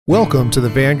Welcome to the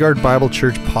Vanguard Bible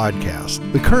Church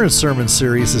podcast. The current sermon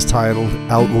series is titled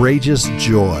Outrageous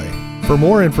Joy. For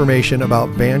more information about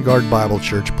Vanguard Bible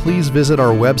Church, please visit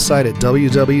our website at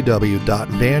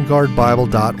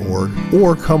www.vanguardbible.org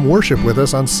or come worship with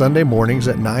us on Sunday mornings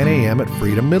at 9 a.m. at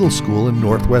Freedom Middle School in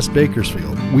Northwest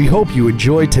Bakersfield. We hope you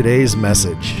enjoy today's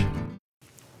message.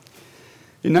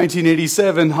 In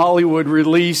 1987, Hollywood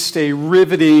released a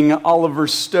riveting Oliver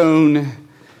Stone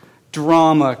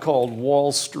drama called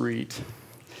Wall Street.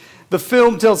 The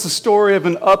film tells the story of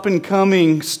an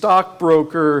up-and-coming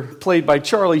stockbroker played by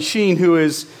Charlie Sheen who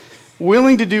is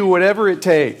willing to do whatever it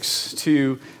takes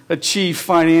to achieve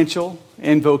financial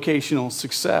and vocational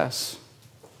success.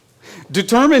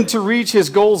 Determined to reach his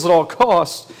goals at all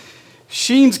costs,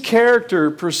 Sheen's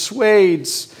character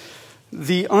persuades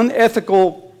the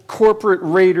unethical corporate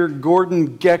raider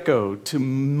Gordon Gekko to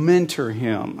mentor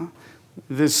him.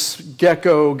 This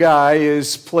Gekko guy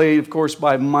is played, of course,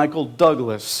 by Michael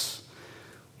Douglas.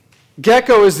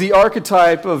 Gekko is the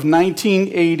archetype of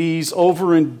 1980s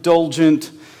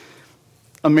overindulgent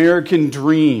American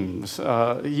dreams.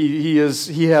 He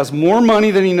has more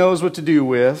money than he knows what to do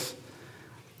with,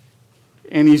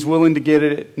 and he's willing to get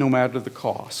it no matter the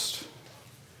cost.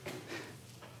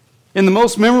 In the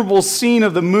most memorable scene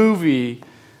of the movie,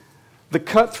 the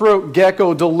cutthroat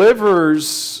Gekko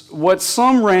delivers what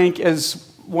some rank as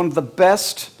one of the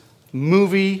best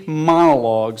movie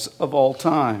monologues of all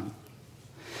time.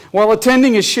 While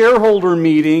attending a shareholder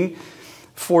meeting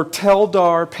for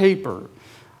Teldar Paper,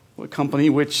 a company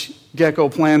which Gekko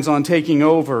plans on taking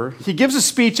over, he gives a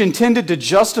speech intended to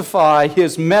justify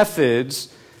his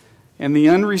methods and the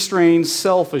unrestrained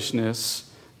selfishness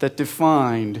that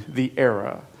defined the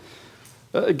era.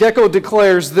 Gekko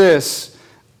declares this: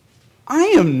 "I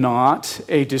am not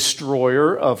a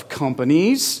destroyer of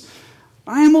companies.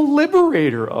 I am a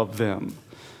liberator of them.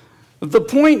 The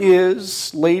point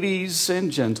is, ladies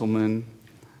and gentlemen,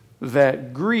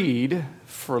 that greed,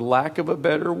 for lack of a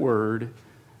better word,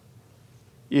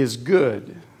 is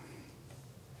good.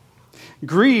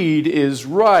 Greed is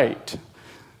right.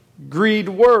 Greed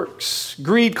works.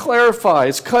 Greed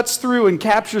clarifies, cuts through, and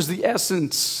captures the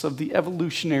essence of the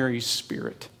evolutionary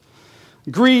spirit.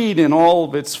 Greed in all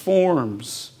of its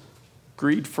forms.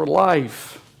 Greed for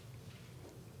life,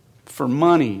 for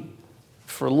money,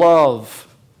 for love,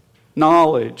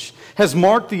 knowledge, has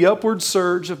marked the upward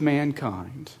surge of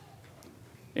mankind.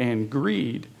 And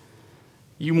greed,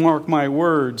 you mark my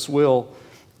words, will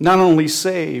not only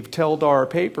save Teldar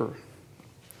Paper,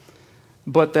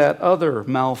 but that other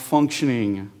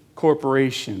malfunctioning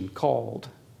corporation called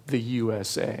the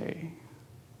USA."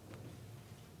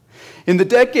 In the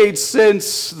decades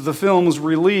since the film's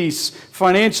release,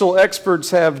 financial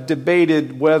experts have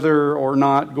debated whether or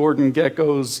not Gordon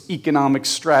Gekko's economic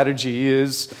strategy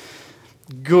is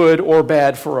good or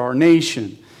bad for our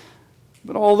nation.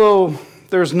 But although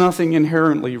there's nothing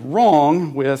inherently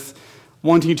wrong with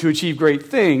wanting to achieve great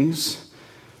things,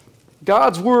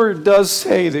 God's word does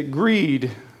say that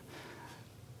greed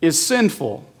is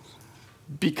sinful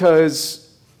because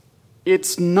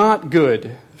it's not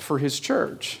good for his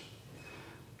church.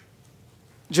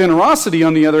 Generosity,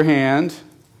 on the other hand,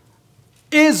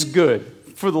 is good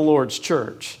for the Lord's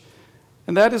church.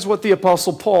 And that is what the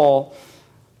Apostle Paul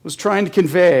was trying to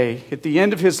convey at the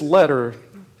end of his letter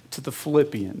to the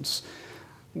Philippians.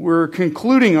 We're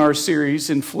concluding our series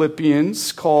in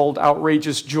Philippians called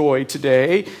Outrageous Joy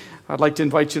today. I'd like to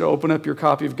invite you to open up your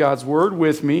copy of God's Word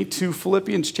with me to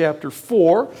Philippians chapter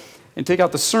 4 and take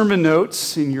out the sermon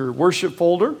notes in your worship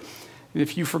folder. And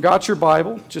if you forgot your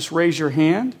Bible, just raise your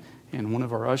hand and one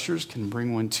of our ushers can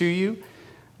bring one to you.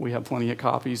 We have plenty of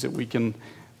copies that we can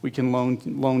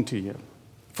loan to you.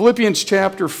 Philippians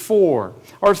chapter 4.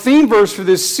 Our theme verse for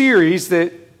this series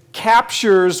that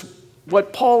captures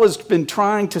what Paul has been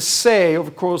trying to say over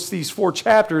the course of these 4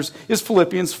 chapters is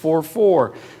Philippians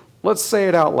 4:4. Let's say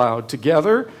it out loud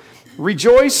together.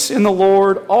 "Rejoice in the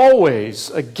Lord always.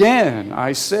 Again,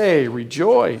 I say,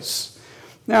 rejoice."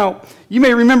 Now, you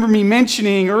may remember me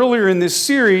mentioning earlier in this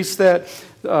series that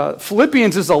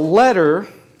Philippians is a letter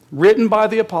written by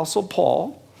the Apostle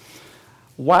Paul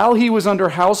while he was under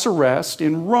house arrest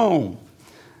in Rome,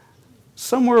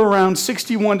 somewhere around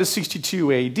 61 to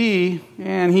 62 AD,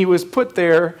 and he was put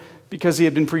there because he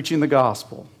had been preaching the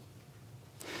gospel.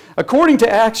 According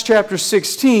to Acts chapter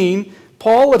 16,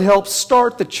 Paul had helped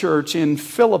start the church in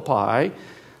Philippi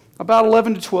about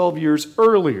 11 to 12 years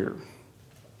earlier.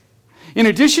 In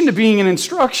addition to being an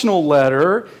instructional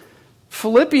letter,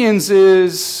 Philippians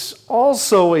is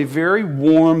also a very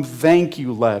warm thank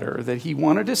you letter that he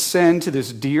wanted to send to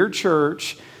this dear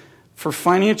church for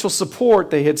financial support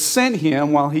they had sent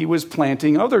him while he was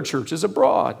planting other churches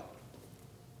abroad.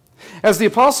 As the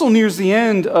apostle nears the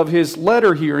end of his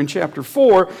letter here in chapter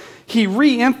 4, he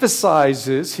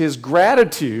re-emphasizes his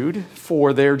gratitude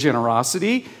for their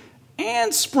generosity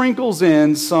and sprinkles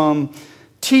in some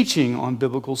teaching on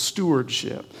biblical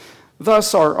stewardship.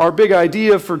 Thus, our big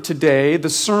idea for today,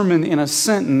 the sermon in a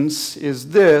sentence, is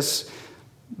this: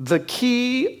 the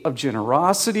key of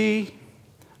generosity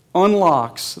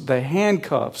unlocks the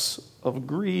handcuffs of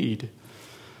greed.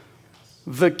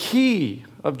 The key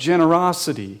of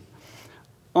generosity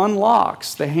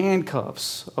unlocks the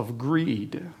handcuffs of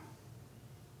greed.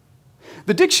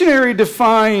 The dictionary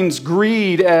defines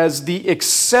greed as the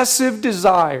excessive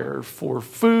desire for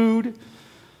food,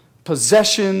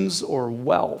 possessions, or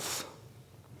wealth.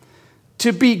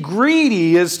 To be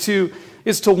greedy is to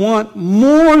want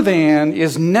more than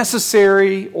is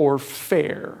necessary or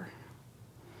fair.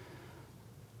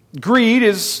 Greed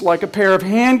is like a pair of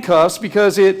handcuffs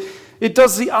because it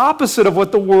does the opposite of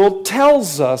what the world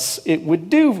tells us it would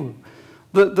do.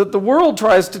 The world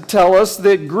tries to tell us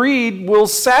that greed will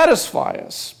satisfy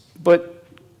us, but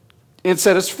it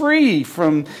set us free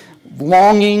from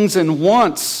longings and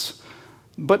wants.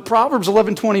 But Proverbs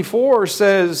 11:24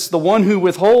 says, the one who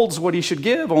withholds what he should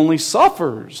give only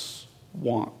suffers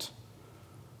want.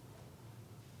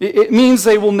 It means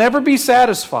they will never be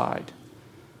satisfied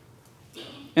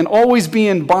and always be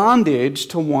in bondage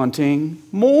to wanting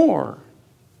more.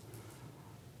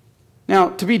 Now,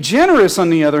 to be generous, on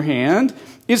the other hand,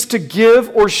 is to give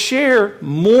or share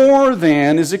more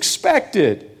than is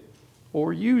expected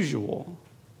or usual.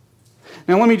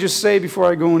 Now, let me just say before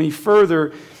I go any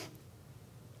further,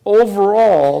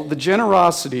 overall, the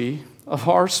generosity of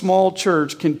our small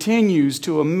church continues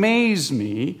to amaze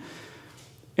me,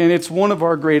 and it's one of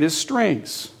our greatest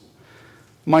strengths.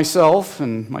 Myself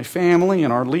and my family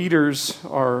and our leaders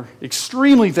are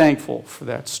extremely thankful for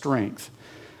that strength.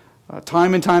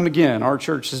 Time and time again, our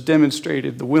church has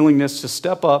demonstrated the willingness to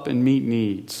step up and meet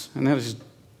needs. And that is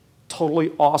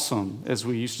totally awesome, as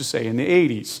we used to say in the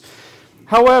 80s.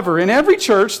 However, in every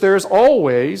church, there is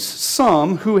always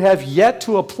some who have yet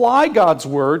to apply God's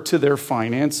word to their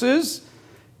finances.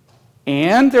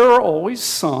 And there are always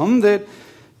some that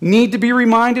need to be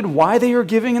reminded why they are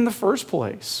giving in the first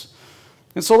place.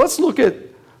 And so let's look at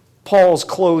Paul's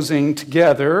closing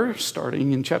together,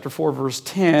 starting in chapter 4, verse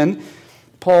 10.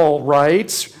 Paul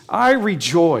writes, I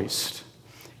rejoiced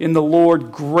in the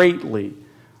Lord greatly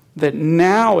that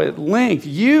now at length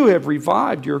you have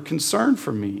revived your concern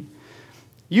for me.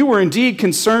 You were indeed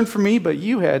concerned for me, but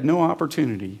you had no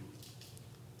opportunity.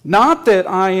 Not that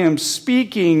I am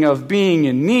speaking of being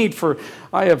in need, for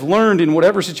I have learned in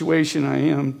whatever situation I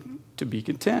am to be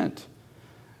content.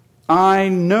 I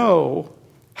know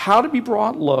how to be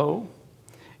brought low,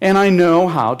 and I know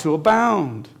how to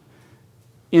abound.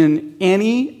 In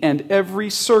any and every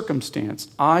circumstance,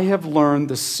 I have learned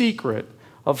the secret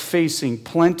of facing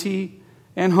plenty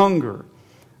and hunger,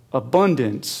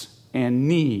 abundance and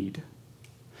need.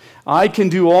 I can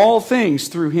do all things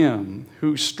through him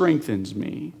who strengthens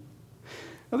me.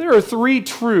 Now, there are three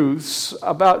truths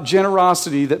about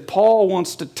generosity that Paul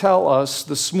wants to tell us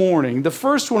this morning. The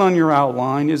first one on your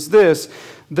outline is this: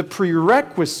 the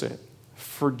prerequisite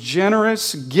for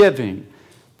generous giving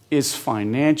is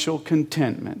financial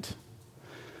contentment.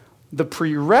 The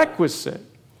prerequisite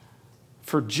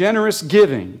for generous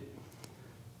giving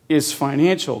is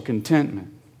financial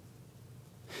contentment.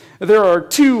 There are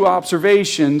two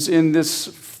observations in this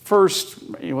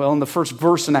in the first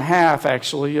verse and a half,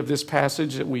 actually, of this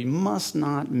passage that we must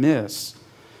not miss.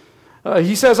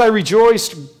 He says, I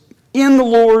rejoiced in the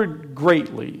Lord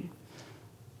greatly.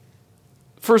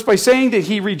 First, by saying that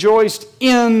he rejoiced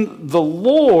in the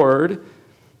Lord,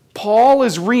 Paul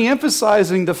is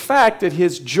re-emphasizing the fact that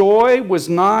his joy was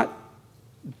not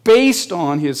based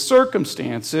on his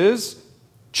circumstances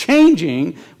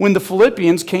changing when the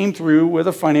Philippians came through with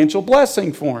a financial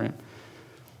blessing for him.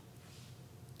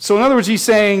 So in other words, he's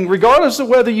saying, regardless of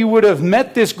whether you would have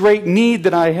met this great need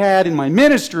that I had in my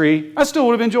ministry, I still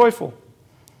would have been joyful.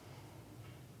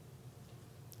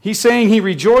 He's saying he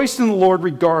rejoiced in the Lord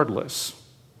regardless.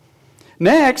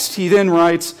 Next, he then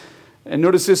writes, and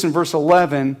notice this in verse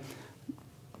 11,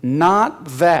 not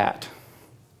that.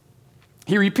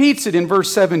 He repeats it in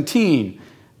verse 17,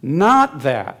 not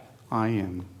that I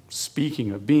am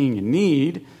speaking of being in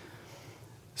need.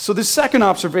 So the second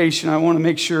observation I want to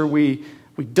make sure we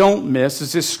don't miss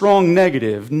is this strong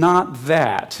negative, not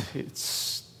that.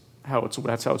 That's how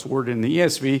it's worded in the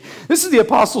ESV. This is the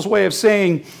apostle's way of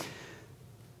saying,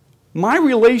 My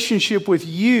relationship with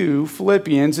you,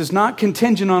 Philippians, is not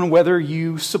contingent on whether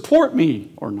you support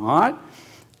me or not.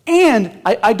 And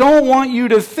I don't want you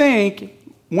to think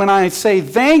when I say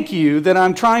thank you that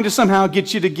I'm trying to somehow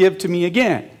get you to give to me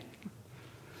again.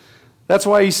 That's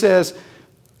why he says,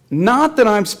 not that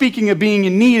I'm speaking of being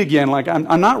in need again. Like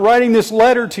I'm not writing this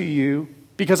letter to you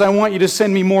because I want you to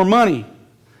send me more money.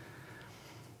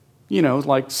 You know,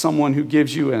 like someone who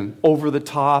gives you an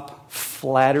over-the-top,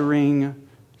 flattering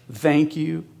thank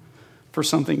you for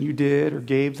something you did or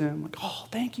gave them. Like, oh,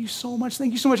 thank you so much.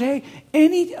 Thank you so much. Hey,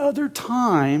 any other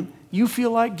time you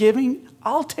feel like giving,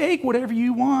 I'll take whatever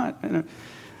you want. And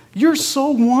you're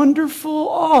so wonderful.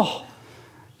 Oh,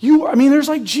 there's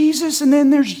like Jesus and then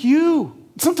there's you.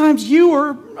 Sometimes you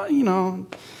are,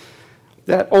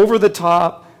 that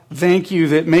over-the-top thank you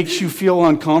that makes you feel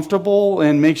uncomfortable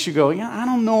and makes you go, yeah, I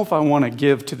don't know if I want to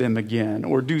give to them again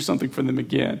or do something for them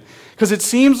again. Because it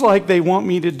seems like they want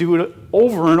me to do it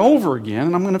over and over again,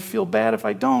 and I'm going to feel bad if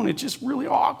I don't. It's just really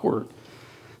awkward.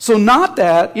 So not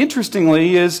that,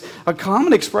 interestingly, is a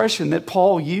common expression that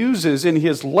Paul uses in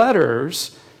his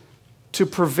letters to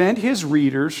prevent his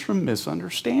readers from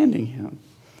misunderstanding him.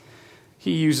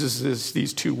 He uses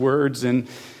these two words in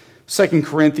 2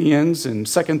 Corinthians and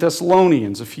 2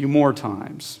 Thessalonians a few more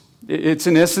times. It's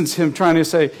in essence him trying to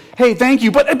say, hey, thank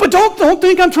you, but don't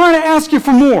think I'm trying to ask you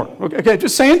for more. Okay,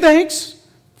 just saying thanks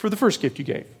for the first gift you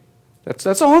gave.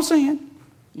 That's all I'm saying.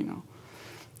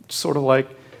 It's sort of like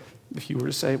if you were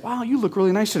to say, wow, you look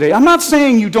really nice today. I'm not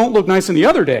saying you don't look nice in the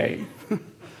other day.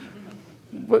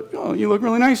 But you look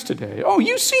really nice today. Oh,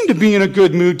 you seem to be in a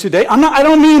good mood today. I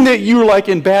don't mean that you're like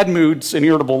in bad moods and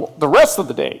irritable the rest of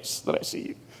the days that I see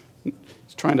you.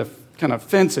 He's trying to kind of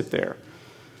fence it there.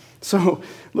 So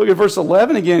look at verse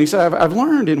 11 again. He said, I've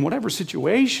learned in whatever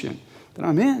situation that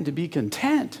I'm in to be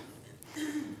content.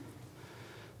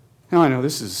 Now I know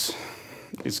this is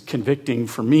convicting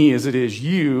for me as it is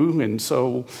you, and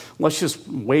so let's just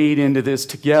wade into this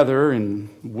together and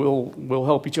we'll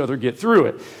help each other get through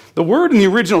it. The word in the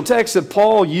original text that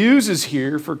Paul uses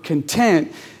here for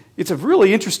content, it's a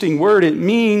really interesting word. It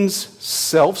means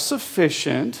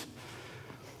self-sufficient,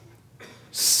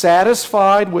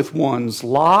 satisfied with one's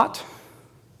lot,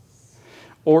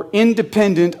 or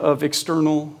independent of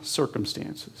external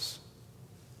circumstances.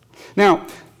 Now,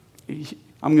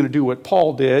 I'm going to do what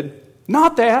Paul did.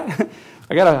 Not that.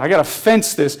 I gotta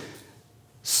fence this.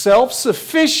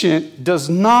 Self-sufficient does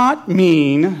not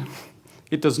mean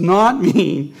the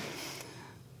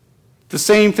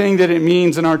same thing that it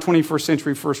means in our 21st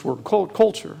century first world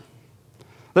culture.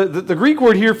 The Greek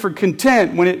word here for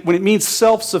content, when it means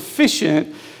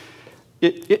self-sufficient,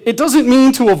 it doesn't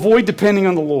mean to avoid depending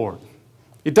on the Lord.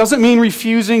 It doesn't mean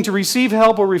refusing to receive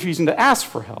help or refusing to ask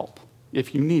for help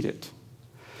if you need it.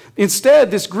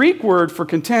 Instead, this Greek word for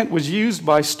content was used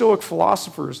by Stoic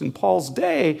philosophers in Paul's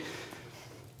day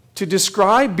to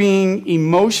describe being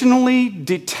emotionally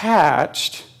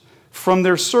detached from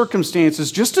their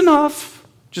circumstances just enough,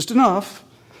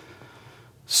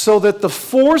 so that the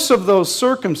force of those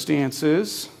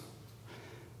circumstances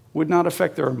would not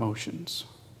affect their emotions.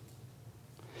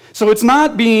 So it's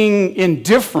not being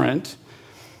indifferent,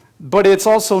 but it's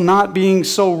also not being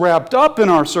so wrapped up in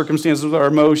our circumstances with our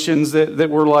emotions that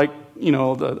we're like,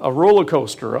 a roller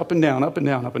coaster, up and down, up and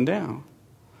down, up and down.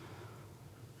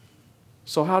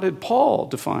 So how did Paul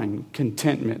define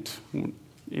contentment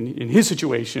in his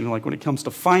situation, like when it comes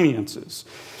to finances?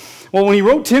 Well, when he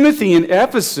wrote Timothy in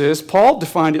Ephesus, Paul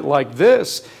defined it like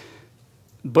this: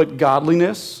 but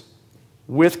godliness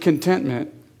with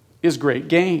contentment is great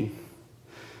gain.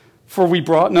 For we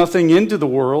brought nothing into the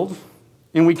world,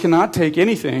 and we cannot take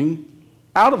anything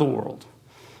out of the world.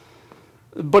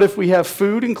 But if we have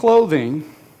food and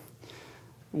clothing,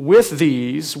 with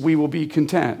these we will be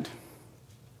content.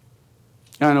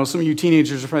 And I know some of you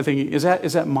teenagers are probably thinking, is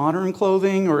that modern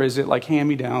clothing, or is it like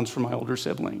hand-me-downs from my older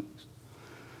siblings?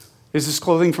 Is this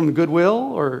clothing from the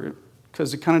Goodwill, or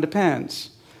because it kind of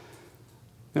depends?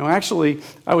 Actually,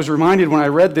 I was reminded when I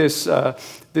read these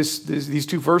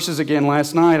two verses again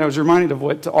last night, I was reminded of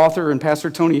what author and Pastor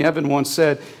Tony Evans once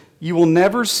said: you will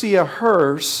never see a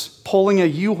hearse pulling a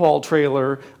U-Haul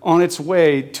trailer on its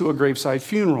way to a graveside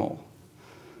funeral.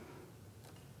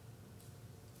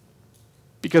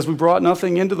 Because we brought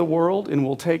nothing into the world and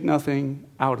will take nothing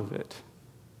out of it.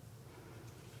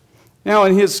 Now,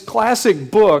 in his classic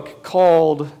book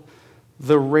called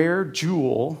The Rare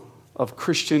Jewel of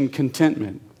Christian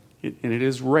Contentment, and it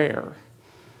is rare,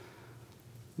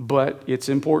 but it's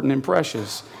important and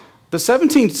precious, the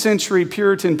 17th century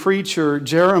Puritan preacher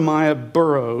Jeremiah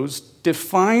Burroughs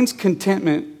defines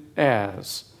contentment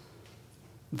as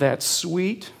that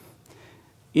sweet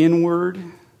inward,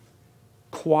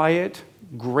 quiet,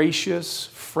 gracious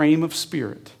frame of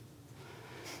spirit,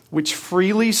 which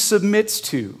freely submits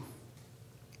to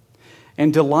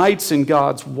and delights in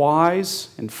God's wise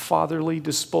and fatherly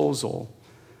disposal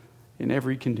in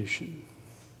every condition.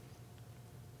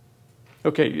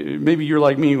 Okay, maybe you're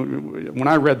like me when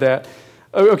I read that.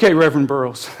 Okay, Reverend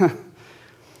Burroughs,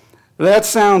 that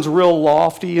sounds real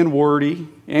lofty and wordy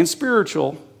and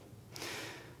spiritual,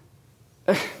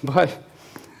 but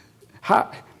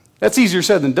that's easier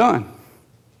said than done.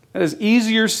 That is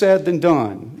easier said than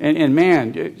done. And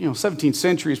man, 17th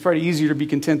century is probably easier to be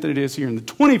content than it is here in the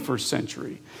 21st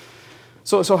century.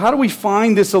 So how do we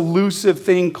find this elusive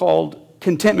thing called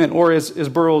contentment, or as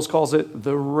Burroughs calls it,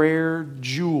 the rare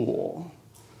jewel?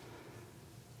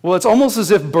 Well, it's almost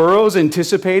as if Burroughs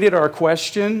anticipated our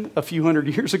question a few hundred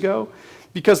years ago,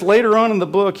 because later on in the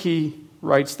book he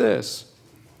writes this.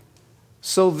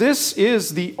 So this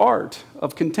is the art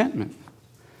of contentment.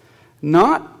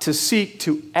 Not to seek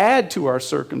to add to our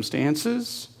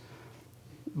circumstances,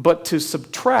 but to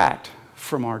subtract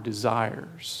from our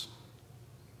desires.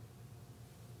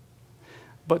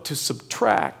 But to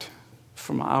subtract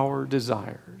from our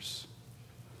desires.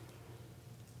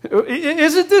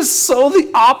 Isn't this so the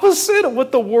opposite of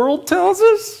what the world tells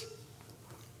us?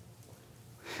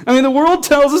 I mean, the world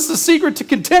tells us the secret to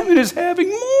contentment is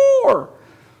having more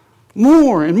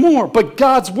and more. But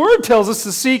God's Word tells us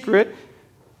the secret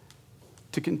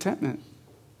to contentment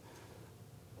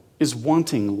is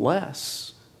wanting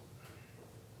less.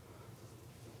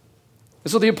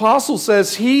 And so the apostle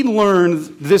says he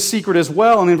learned this secret as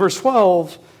well. And in verse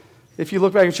 12, if you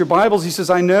look back at your Bibles, he says,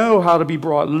 I know how to be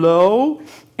brought low,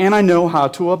 and I know how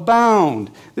to abound.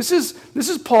 This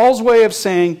is Paul's way of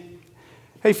saying,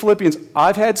 hey, Philippians,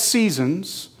 I've had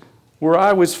seasons where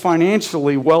I was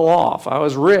financially well off. I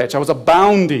was rich. I was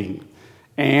abounding.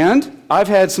 And I've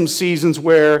had some seasons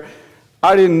where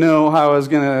I didn't know how I was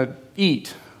going to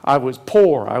eat. I was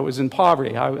poor. I was in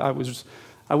poverty. I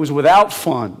was without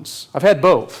funds. I've had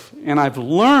both. And I've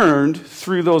learned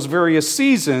through those various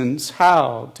seasons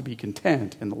how to be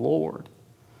content in the Lord.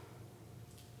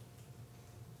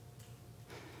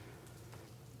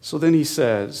 So then he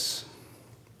says,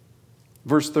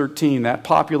 verse 13, that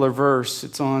popular verse,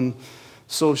 it's on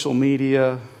social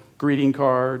media, greeting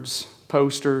cards,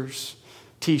 posters,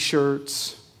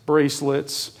 T-shirts,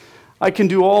 bracelets. I can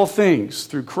do all things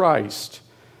through Christ,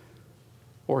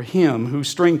 or Him who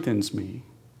strengthens me.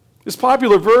 This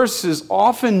popular verse is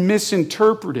often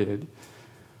misinterpreted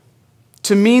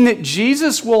to mean that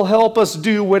Jesus will help us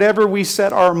do whatever we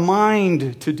set our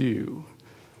mind to do.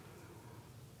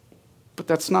 But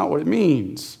that's not what it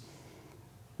means.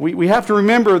 We have to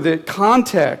remember that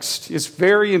context is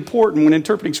very important when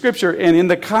interpreting Scripture. And in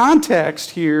the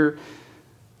context here,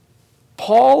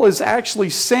 Paul is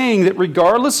actually saying that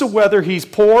regardless of whether he's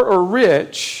poor or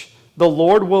rich, the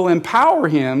Lord will empower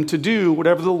him to do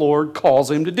whatever the Lord calls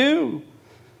him to do.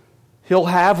 He'll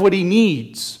have what he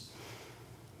needs.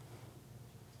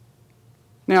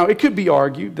 Now, it could be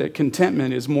argued that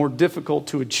contentment is more difficult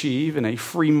to achieve in a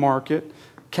free market,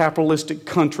 capitalistic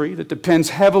country that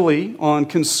depends heavily on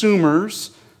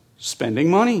consumers spending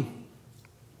money.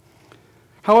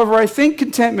 However, I think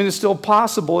contentment is still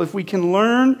possible if we can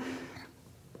learn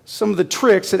some of the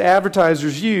tricks that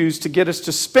advertisers use to get us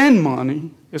to spend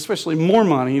money, especially more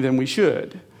money than we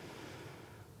should.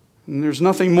 And there's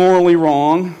nothing morally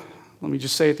wrong, let me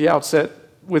just say at the outset,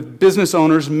 with business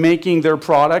owners making their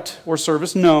product or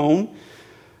service known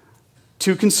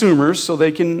to consumers so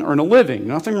they can earn a living.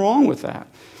 Nothing wrong with that.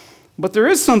 But there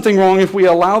is something wrong if we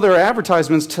allow their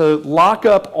advertisements to lock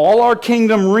up all our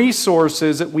kingdom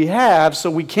resources that we have so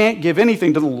we can't give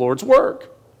anything to the Lord's work.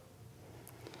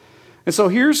 And so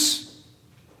here's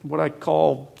what I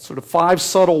call sort of 5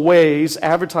 subtle ways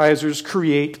advertisers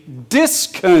create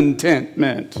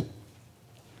discontentment.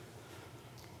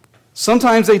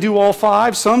 Sometimes they do all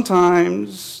 5,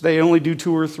 sometimes they only do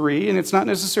 2 or 3, and it's not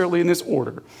necessarily in this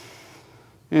order.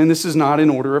 And this is not in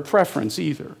order of preference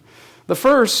either. The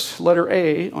first, letter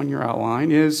A on your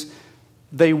outline, is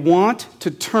they want to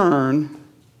turn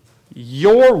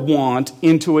your want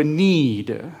into a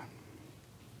need.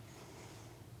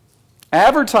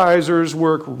 Advertisers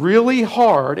work really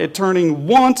hard at turning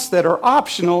wants that are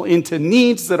optional into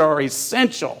needs that are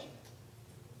essential.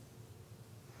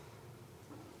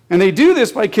 And they do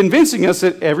this by convincing us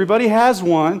that everybody has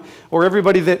one, or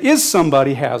everybody that is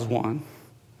somebody has one.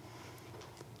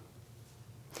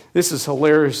 This is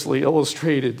hilariously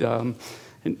illustrated in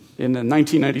the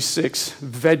 1996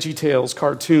 VeggieTales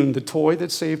cartoon, The Toy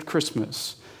That Saved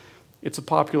Christmas. It's a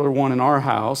popular one in our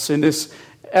house. In this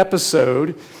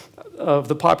episode, of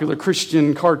the popular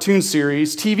Christian cartoon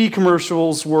series, TV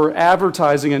commercials were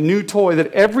advertising a new toy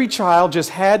that every child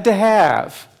just had to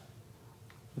have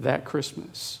that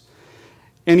Christmas.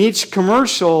 And each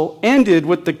commercial ended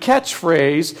with the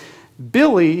catchphrase,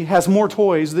 "Billy has more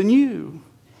toys than you."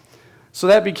 So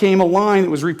that became a line that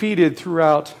was repeated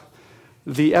throughout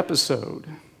the episode.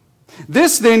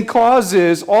 This then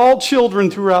causes all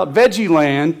children throughout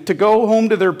Veggieland to go home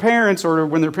to their parents, or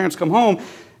when their parents come home,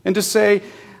 and to say,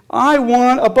 "I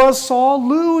want a Buzzsaw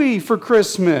Louie for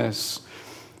Christmas.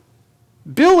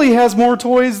 Billy has more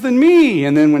toys than me."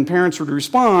 And then when parents would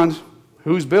respond,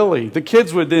 "Who's Billy?" the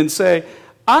kids would then say,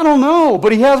 "I don't know,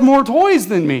 but he has more toys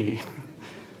than me."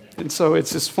 And so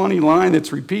it's this funny line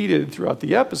that's repeated throughout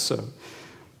the episode.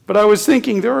 But I was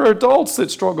thinking, there are adults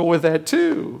that struggle with that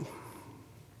too.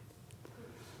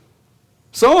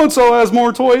 "So-and-so has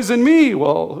more toys than me."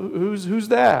 Well, who's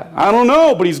that? "I don't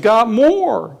know, but he's got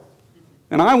more.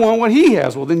 And I want what he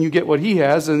has." Well, then you get what he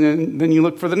has, and then you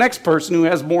look for the next person who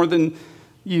has more than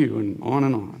you, and on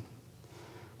and on.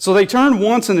 So they turn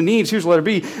wants into needs. Here's letter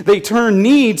B. They turn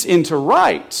needs into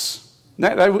rights.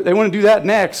 They want to do that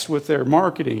next with their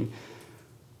marketing.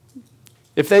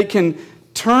 If they can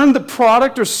turn the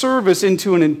product or service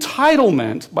into an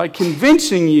entitlement by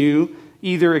convincing you,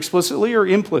 either explicitly or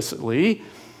implicitly,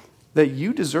 that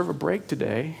you deserve a break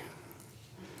today,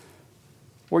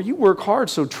 or you work hard,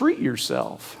 so treat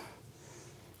yourself,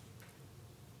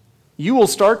 you will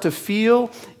start to feel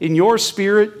in your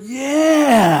spirit,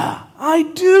 "Yeah, I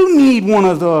do need one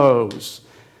of those.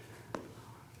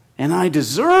 And I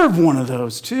deserve one of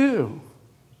those too."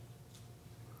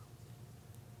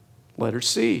 Letter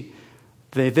C.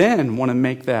 They then want to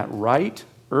make that right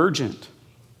urgent.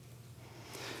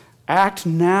 Act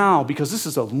now, because this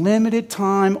is a limited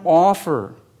time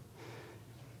offer.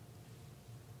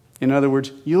 In other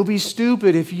words, you'll be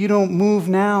stupid if you don't move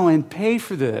now and pay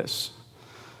for this.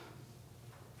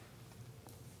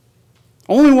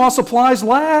 Only while supplies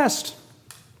last.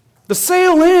 The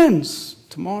sale ends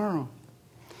tomorrow.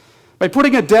 By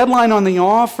putting a deadline on the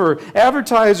offer,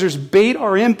 advertisers bait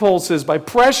our impulses by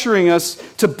pressuring us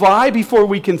to buy before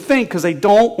we can think, because they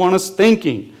don't want us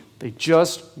thinking. They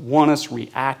just want us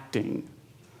reacting.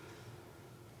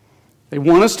 They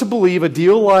want us to believe a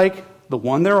deal like the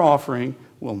one they're offering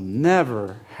will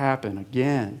never happen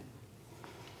again.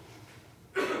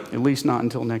 At least not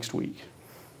until next week.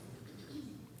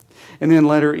 And then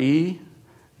letter E,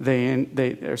 they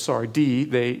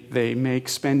make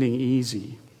spending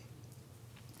easy.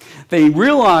 They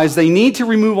realize they need to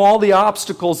remove all the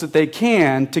obstacles that they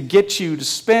can to get you to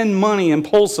spend money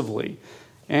impulsively.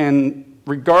 And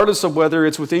regardless of whether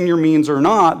it's within your means or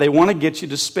not, they want to get you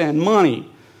to spend money.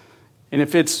 And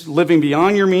if it's living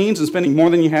beyond your means and spending more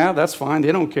than you have, that's fine.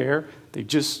 They don't care. They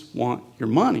just want your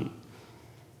money.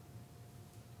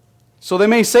 So they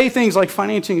may say things like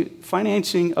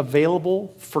financing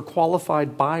available for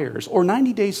qualified buyers, or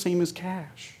 90 days same as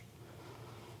cash.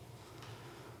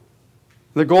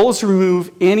 The goal is to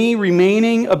remove any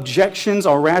remaining objections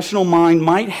our rational mind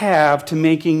might have to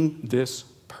making this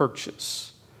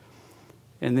purchase.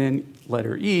 And then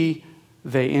letter E,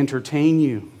 they entertain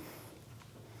you.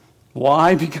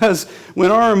 Why? Because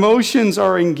when our emotions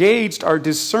are engaged, our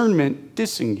discernment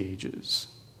disengages.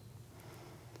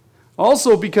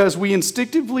 Also because we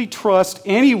instinctively trust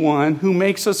anyone who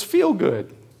makes us feel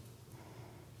good.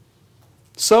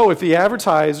 So if the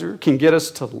advertiser can get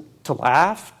us to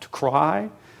laugh, to cry,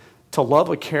 to love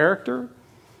a character,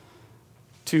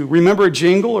 to remember a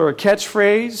jingle or a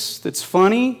catchphrase that's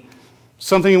funny,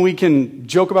 something we can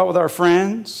joke about with our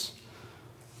friends,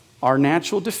 our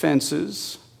natural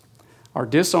defenses are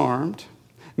disarmed,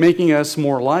 making us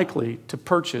more likely to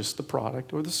purchase the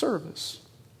product or the service.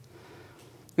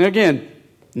 And again,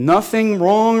 nothing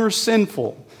wrong or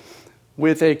sinful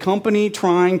with a company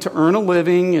trying to earn a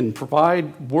living and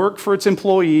provide work for its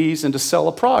employees and to sell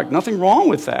a product. Nothing wrong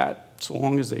with that, so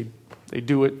long as they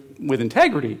do it with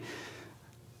integrity.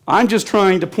 I'm just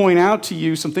trying to point out to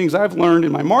you some things I've learned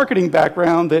in my marketing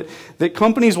background that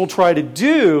companies will try to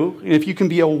do, and if you can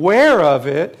be aware of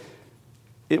it,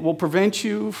 it will prevent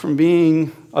you from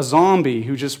being a zombie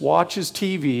who just watches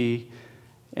TV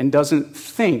and doesn't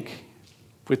think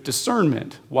with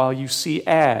discernment while you see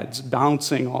ads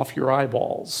bouncing off your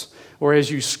eyeballs, or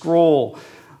as you scroll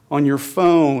on your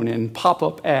phone and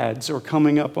pop-up ads are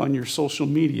coming up on your social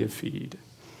media feed.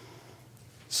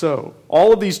 So,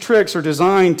 all of these tricks are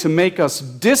designed to make us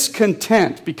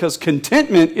discontent, because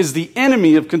contentment is the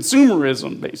enemy of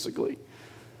consumerism, basically.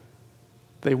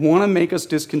 They want to make us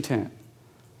discontent.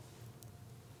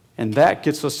 And that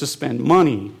gets us to spend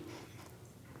money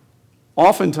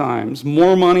Oftentimes,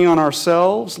 more money on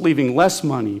ourselves, leaving less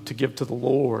money to give to the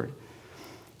Lord.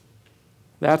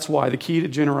 That's why the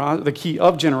key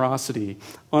of generosity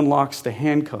unlocks the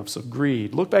handcuffs of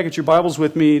greed. Look back at your Bibles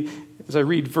with me as I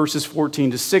read verses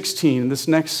 14 to 16. In this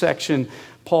next section,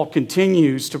 Paul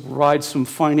continues to provide some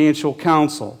financial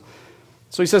counsel.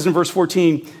 So he says in verse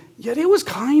 14, "Yet it was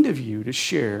kind of you to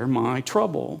share my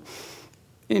trouble.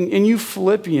 And you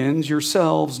Philippians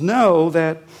yourselves know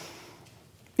that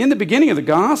in the beginning of the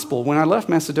gospel, when I left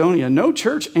Macedonia, no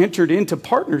church entered into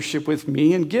partnership with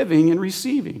me in giving and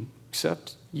receiving,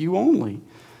 except you only.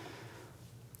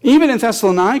 Even in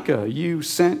Thessalonica, you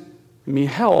sent me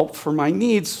help for my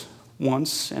needs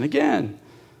once and again."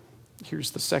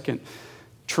 Here's the second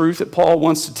truth that Paul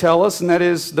wants to tell us, and that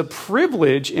is the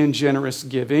privilege in generous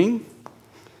giving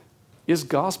is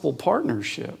gospel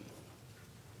partnership.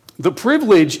 The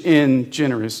privilege in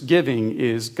generous giving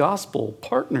is gospel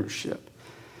partnership.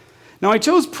 Now, I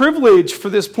chose privilege for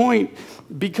this point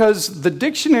because the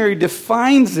dictionary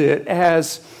defines it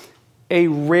as a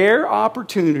rare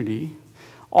opportunity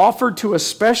offered to a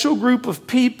special group of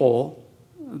people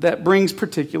that brings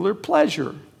particular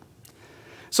pleasure.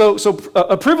 So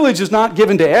a privilege is not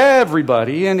given to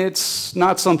everybody, and it's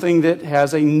not something that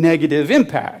has a negative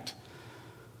impact.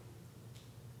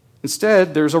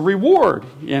 Instead, there's a reward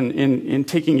in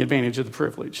taking advantage of the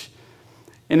privilege.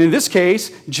 And in this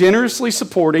case, generously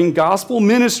supporting gospel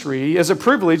ministry is a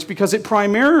privilege because it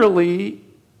primarily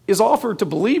is offered to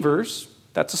believers.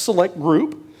 That's a select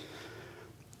group.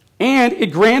 And it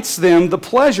grants them the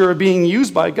pleasure of being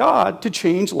used by God to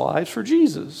change lives for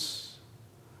Jesus.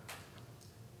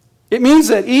 It means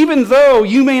that even though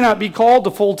you may not be called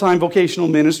to full-time vocational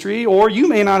ministry, or you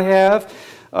may not have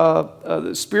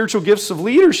spiritual gifts of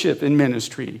leadership in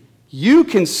ministry, you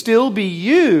can still be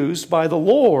used by the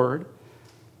Lord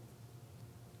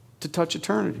to touch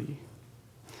eternity.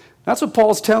 That's what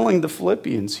Paul's telling the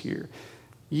Philippians here.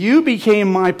 You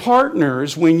became my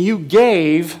partners when you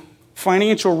gave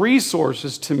financial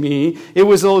resources to me. It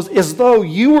was as though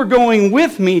you were going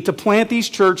with me to plant these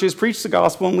churches, preach the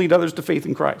gospel, and lead others to faith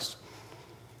in Christ.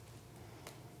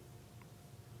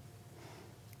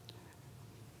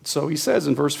 So he says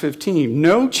in verse 15,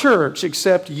 "No church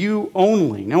except you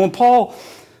only." Now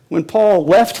when Paul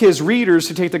left his readers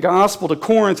to take the gospel to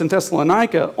Corinth and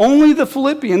Thessalonica, only the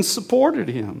Philippians supported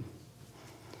him.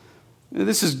 Now,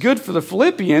 this is good for the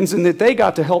Philippians in that they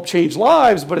got to help change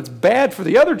lives, but it's bad for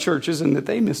the other churches in that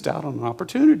they missed out on an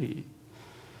opportunity.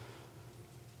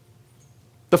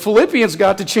 The Philippians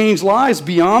got to change lives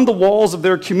beyond the walls of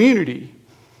their community.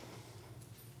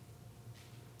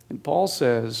 And Paul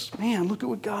says, man, look at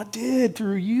what God did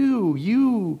through you.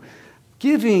 You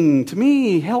giving to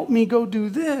me, help me go do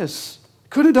this.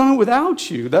 Could have done it without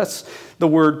you. That's the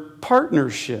word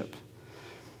partnership.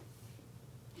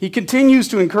 He continues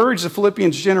to encourage the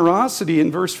Philippians' generosity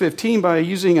in verse 15 by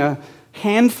using a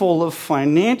handful of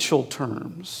financial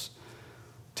terms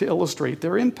to illustrate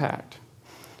their impact.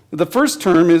 The first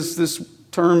term is this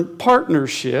term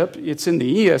partnership. It's in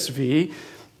the ESV.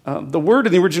 The word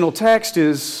in the original text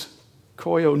is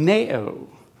koineo,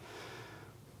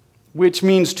 which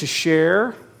means to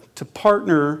share, to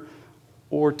partner,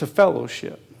 or to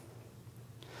fellowship.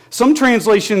 Some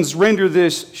translations render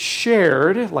this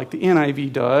shared, like the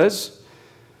NIV does,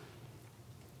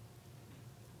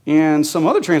 and some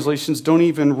other translations don't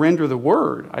even render the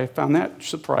word. I found that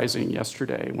surprising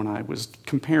yesterday when I was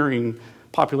comparing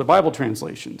popular Bible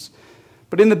translations.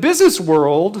 But in the business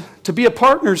world, to be a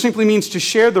partner simply means to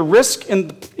share the risk and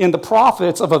the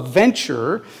profits of a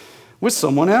venture with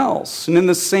someone else. And in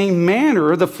the same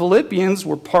manner, the Philippians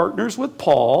were partners with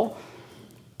Paul,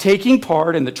 taking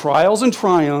part in the trials and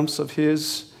triumphs of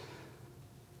his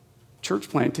church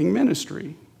planting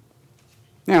ministry.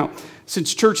 Now,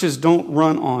 since churches don't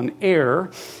run on air,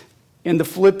 and the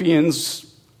Philippians,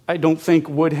 I don't think,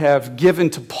 would have given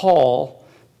to Paul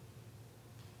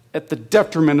at the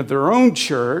detriment of their own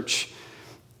church,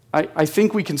 I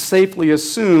think we can safely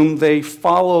assume they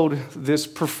followed this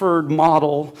preferred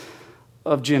model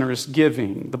of generous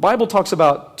giving. The Bible talks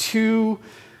about two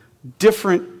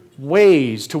different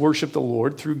ways to worship the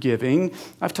Lord through giving.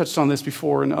 I've touched on this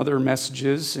before in other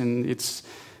messages, and it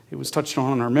was touched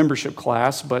on in our membership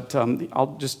class, but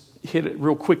I'll just hit it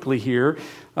real quickly here.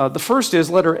 The first is,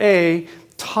 letter A,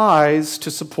 tithes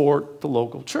to support the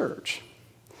local church.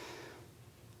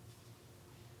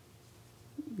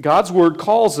 God's word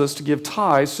calls us to give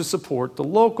tithes to support the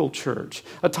local church.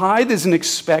 A tithe is an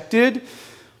expected,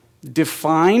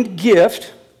 defined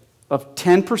gift of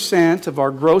 10% of our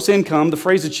gross income. The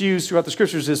phrase that's used throughout the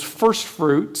scriptures is first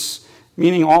fruits,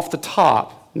 meaning off the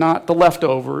top, not the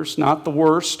leftovers, not the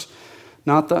worst,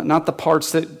 not the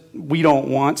parts that we don't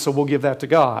want, so we'll give that to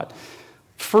God.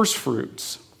 First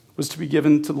fruits was to be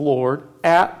given to the Lord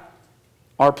at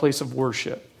our place of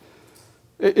worship.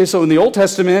 So in the Old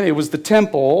Testament, it was the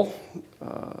temple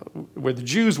where the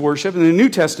Jews worship. In the New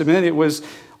Testament, it was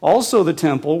also the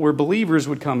temple where believers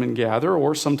would come and gather,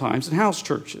 or sometimes in house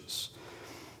churches.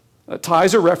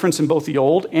 Tithes are referenced in both the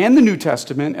Old and the New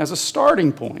Testament as a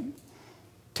starting point.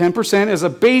 10% as a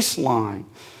baseline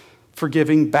for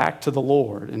giving back to the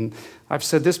Lord. And I've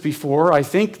said this before, I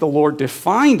think the Lord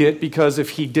defined it because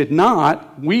if he did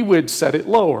not, we would set it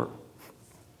lower.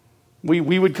 We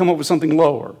would come up with something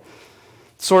lower.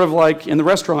 Sort of like in the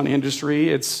restaurant industry,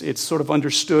 it's sort of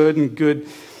understood and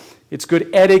it's good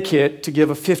etiquette to give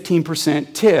a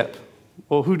 15% tip.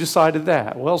 Well, who decided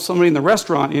that? Well, somebody in the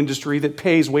restaurant industry that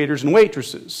pays waiters and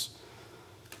waitresses.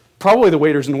 Probably the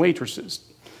waiters and waitresses.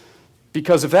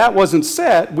 Because if that wasn't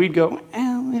set, we'd go,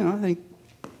 I think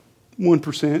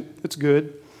 1%, that's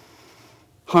good.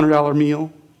 $100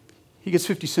 meal, he gets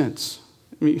 50 cents.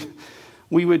 I mean,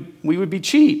 we would be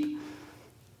cheap.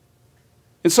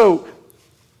 And so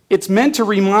it's meant to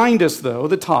remind us, though,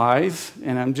 the tithe,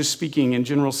 and I'm just speaking in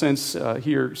general sense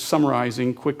here,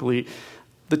 summarizing quickly,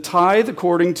 the tithe,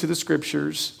 according to the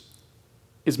Scriptures,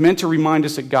 is meant to remind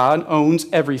us that God owns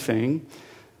everything.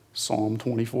 Psalm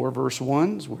 24, verse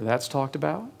 1 is where that's talked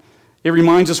about. It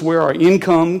reminds us where our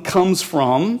income comes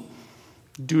from.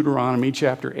 Deuteronomy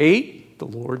chapter 8, the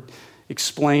Lord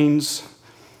explains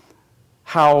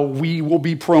how we will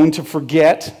be prone to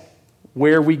forget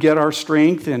where we get our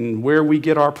strength and where we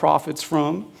get our profits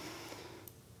from.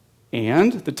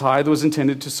 And the tithe was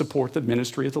intended to support the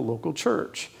ministry of the local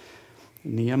church.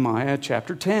 Nehemiah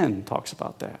chapter 10 talks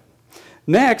about that.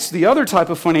 Next, the other type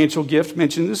of financial gift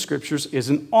mentioned in the Scriptures is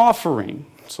an offering.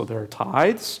 So there are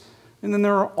tithes, and then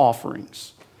there are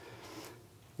offerings.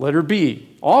 Letter B,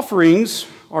 offerings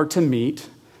are to meet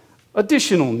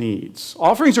additional needs.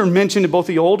 Offerings are mentioned in both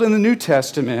the Old and the New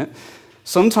Testament.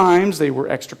 Sometimes they were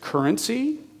extra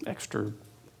currency, extra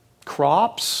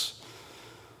crops,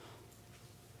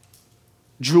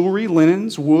 jewelry,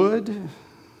 linens, wood.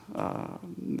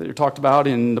 They're talked about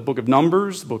in the book of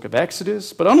Numbers, the book of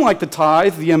Exodus. But unlike the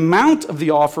tithe, the amount of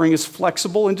the offering is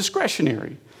flexible and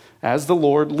discretionary as the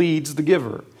Lord leads the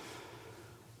giver.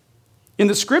 In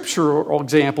the scriptural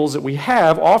examples that we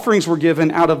have, offerings were given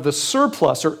out of the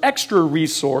surplus or extra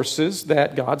resources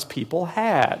that God's people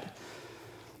had.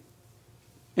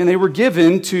 And they were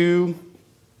given to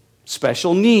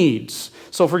special needs.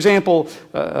 So, for example,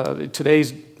 in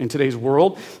today's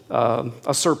world,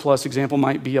 a surplus example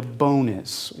might be a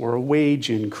bonus or a wage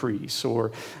increase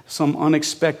or some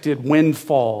unexpected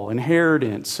windfall,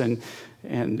 inheritance, and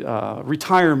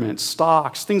retirement,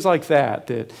 stocks, things like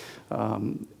that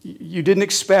you didn't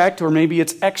expect, or maybe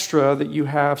it's extra that you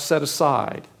have set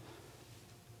aside.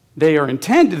 They are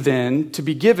intended then to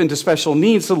be given to special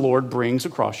needs the Lord brings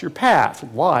across your path,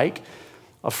 like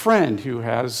a friend who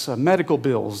has medical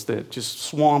bills that just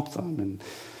swamp them and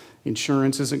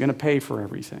insurance isn't going to pay for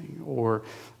everything, or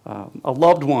a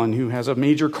loved one who has a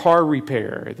major car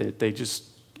repair that they just,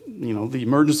 the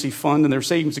emergency fund in their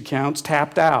savings accounts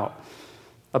tapped out.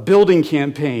 A building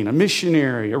campaign, a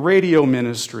missionary, a radio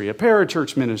ministry, a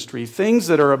parachurch ministry, things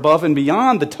that are above and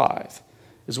beyond the tithe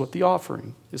is what the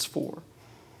offering is for.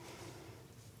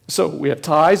 So we have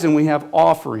tithes and we have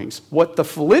offerings. What the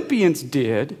Philippians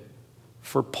did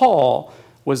for Paul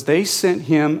was they sent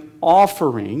him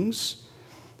offerings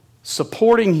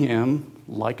supporting him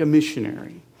like a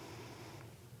missionary.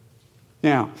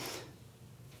 Now,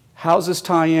 how does this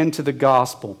tie into the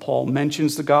gospel? Paul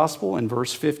mentions the gospel in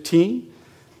verse 15.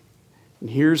 And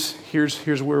here's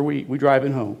where we drive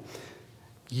it home.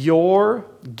 Your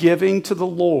giving to the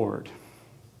Lord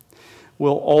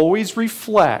will always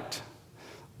reflect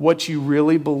what you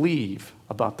really believe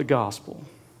about the gospel.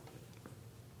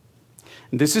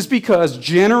 And this is because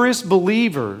generous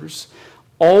believers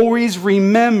always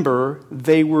remember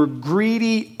they were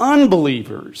greedy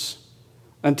unbelievers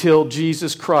until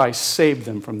Jesus Christ saved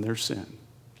them from their sin.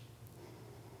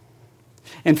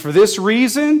 And for this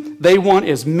reason, they want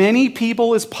as many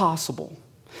people as possible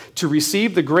to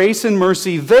receive the grace and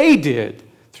mercy they did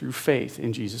through faith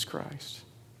in Jesus Christ.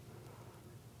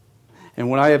 And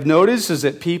what I have noticed is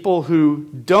that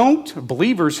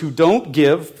believers who don't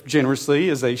give generously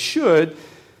as they should,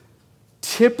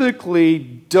 typically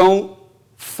don't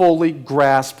fully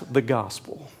grasp the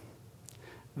gospel.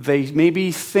 They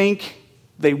maybe think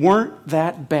they weren't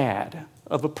that bad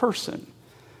of a person,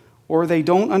 or they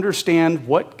don't understand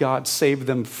what God saved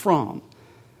them from,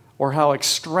 or how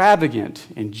extravagant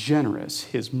and generous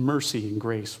His mercy and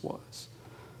grace was.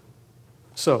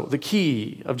 So the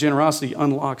key of generosity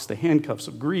unlocks the handcuffs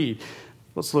of greed.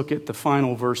 Let's look at the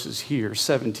final verses here,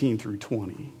 17 through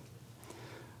 20.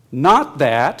 Not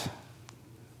that,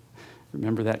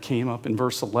 remember that came up in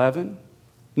verse 11?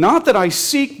 Not that I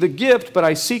seek the gift, but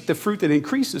I seek the fruit that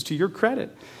increases to your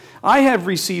credit. I have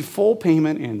received full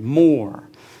payment and more.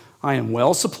 I am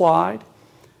well supplied,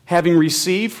 having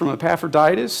received from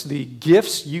Epaphroditus the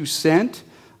gifts you sent,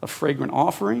 a fragrant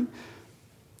offering,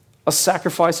 a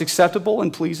sacrifice acceptable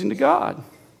and pleasing to God.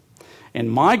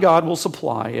 And my God will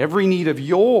supply every need of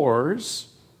yours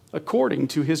according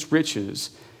to his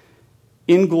riches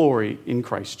in glory in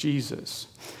Christ Jesus.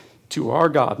 To our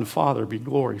God and Father be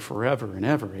glory forever and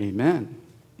ever. Amen.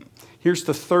 Here's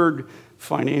the third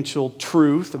financial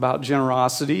truth about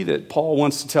generosity that Paul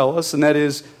wants to tell us, and that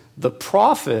is the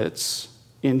profits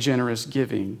in generous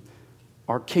giving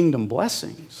are kingdom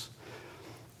blessings.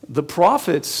 The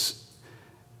profits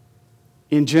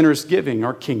in generous giving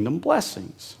are kingdom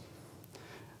blessings.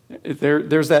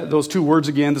 There's those two words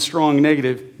again, the strong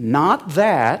negative. Not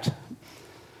that.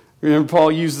 Remember,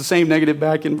 Paul used the same negative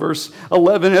back in verse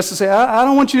 11 as to say, I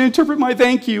don't want you to interpret my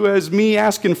thank you as me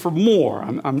asking for more.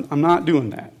 I'm not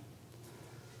doing that.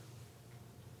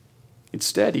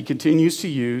 Instead, he continues to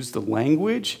use the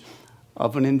language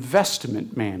of an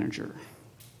investment manager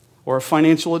or a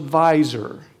financial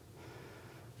advisor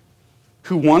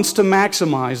who wants to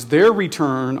maximize their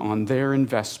return on their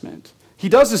investment. He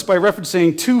does this by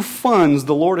referencing two funds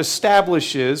the Lord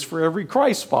establishes for every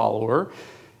Christ follower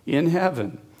in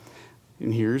heaven.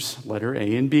 And here's letter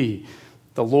A and B.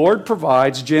 The Lord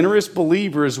provides generous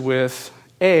believers with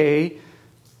a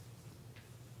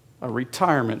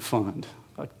retirement fund,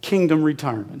 a kingdom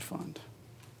retirement fund.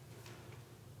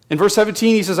 In verse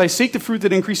 17, he says, I seek the fruit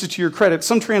that increases to your credit.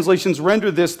 Some translations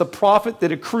render this the profit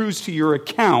that accrues to your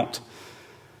account,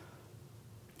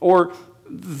 or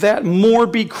that more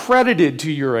be credited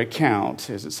to your account,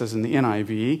 as it says in the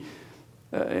NIV.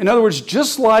 In other words,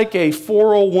 just like a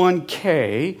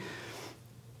 401k,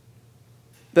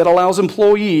 that allows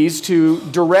employees to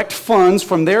direct funds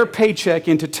from their paycheck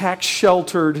into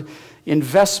tax-sheltered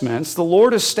investments, the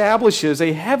Lord establishes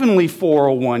a heavenly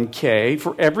 401k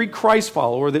for every Christ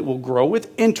follower that will grow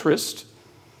with interest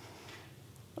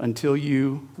until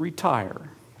you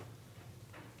retire.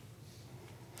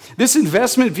 This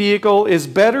investment vehicle is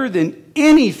better than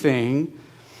anything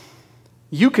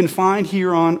you can find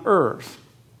here on earth.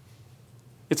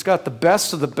 It's got the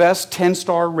best of the best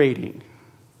 10-star rating.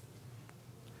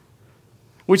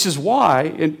 Which is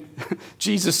why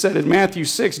Jesus said in Matthew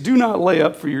 6, do not lay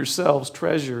up for yourselves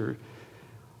treasure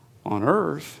on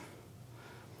earth,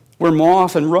 where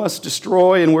moth and rust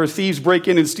destroy and where thieves break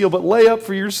in and steal, but lay up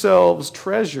for yourselves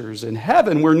treasures in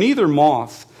heaven, where neither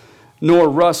moth nor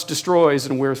rust destroys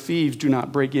and where thieves do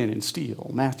not break in and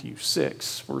steal. Matthew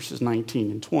 6, verses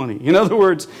 19 and 20. In other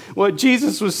words, what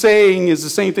Jesus was saying is the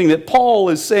same thing that Paul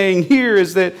is saying here,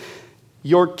 is that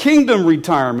your kingdom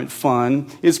retirement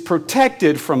fund is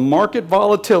protected from market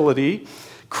volatility,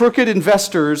 crooked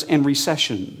investors, and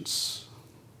recessions.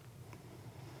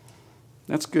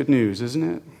 That's good news, isn't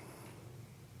it?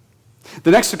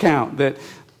 The next account that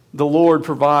the Lord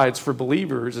provides for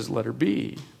believers is letter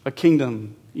B, a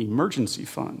kingdom emergency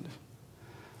fund.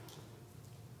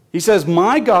 He says,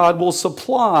 my God will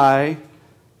supply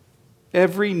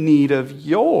every need of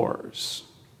yours.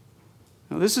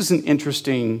 Now, this is an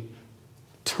interesting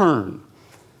turn.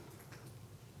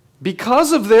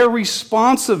 Because of their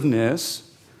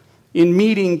responsiveness in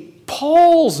meeting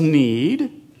Paul's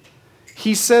need,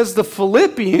 he says the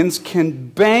Philippians can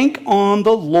bank on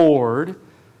the Lord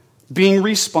being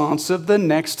responsive the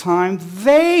next time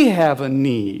they have a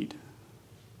need.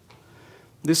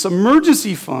 This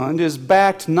emergency fund is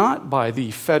backed not by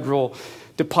the Federal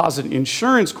Deposit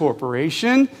Insurance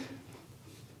Corporation,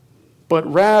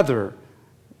 but rather,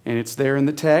 and it's there in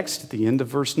the text at the end of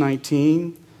verse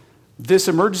 19, this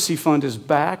emergency fund is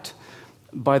backed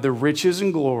by the riches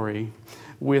and glory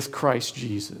with Christ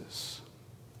Jesus.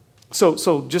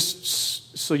 So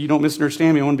just so you don't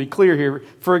misunderstand me, I want to be clear here.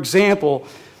 For example,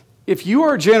 if you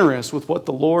are generous with what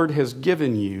the Lord has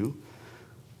given you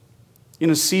in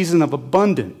a season of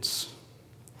abundance,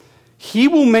 He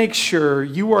will make sure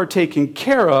you are taken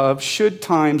care of should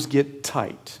times get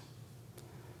tight.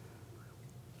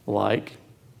 Like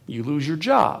you lose your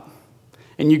job.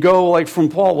 And you go like from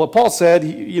Paul, what Paul said,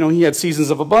 he had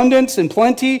seasons of abundance and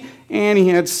plenty, and he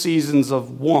had seasons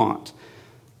of want.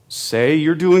 Say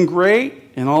you're doing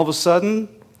great, and all of a sudden,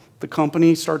 the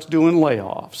company starts doing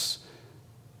layoffs.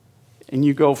 And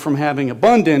you go from having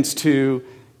abundance to,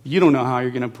 you don't know how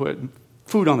you're going to put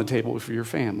food on the table for your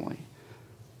family.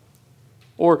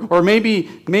 Or maybe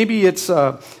it's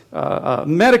a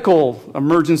medical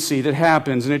emergency that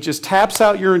happens, and it just taps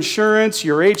out your insurance,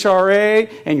 your HRA,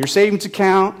 and your savings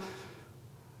account,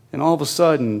 and all of a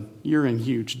sudden, you're in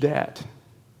huge debt.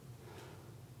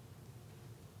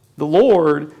 The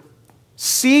Lord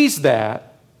sees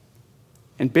that,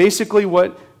 and basically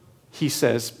what he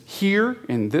says here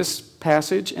in this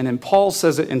passage, and then Paul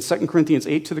says it in 2 Corinthians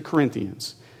 8 to the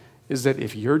Corinthians, is that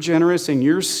if you're generous in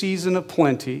your season of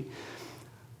plenty,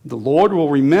 the Lord will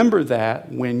remember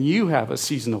that when you have a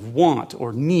season of want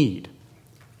or need,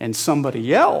 and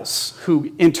somebody else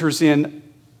who enters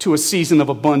into a season of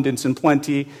abundance and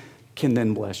plenty can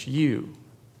then bless you.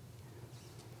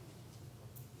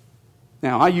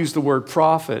 Now, I use the word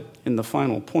profit in the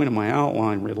final point of my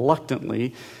outline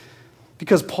reluctantly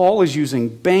because Paul is using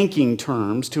banking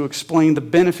terms to explain the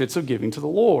benefits of giving to the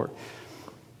Lord.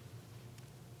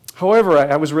 However,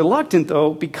 I was reluctant,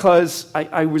 though, because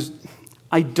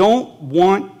I don't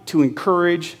want to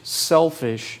encourage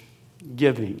selfish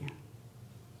giving.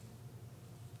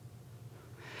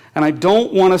 And I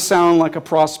don't want to sound like a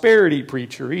prosperity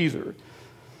preacher either.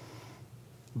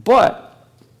 But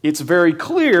it's very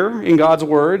clear in God's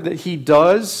Word that He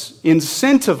does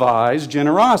incentivize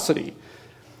generosity.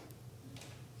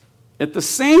 At the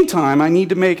same time, I need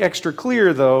to make extra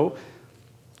clear, though,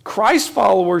 Christ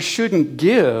followers shouldn't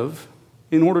give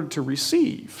in order to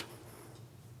receive.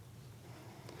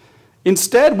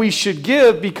 Instead, we should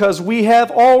give because we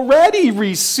have already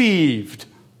received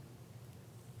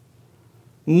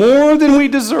more than we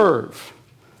deserve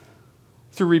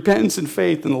through repentance and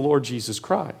faith in the Lord Jesus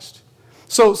Christ.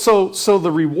 So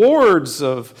the rewards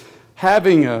of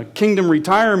having a kingdom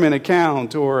retirement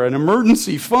account or an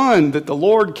emergency fund that the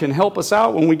Lord can help us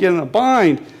out when we get in a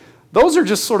bind, those are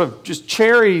just sort of just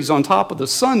cherries on top of the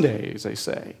sundae, as they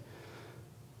say.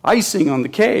 Icing on the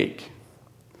cake.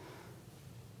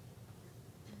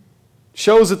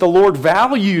 Shows that the Lord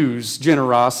values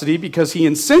generosity because He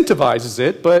incentivizes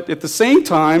it, but at the same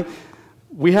time,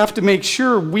 we have to make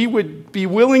sure we would be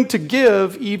willing to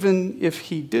give even if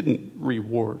He didn't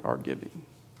reward our giving.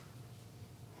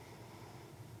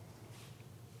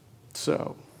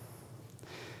 So,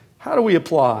 how do we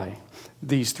apply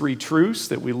these three truths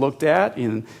that we looked at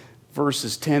in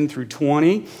verses 10 through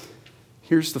 20?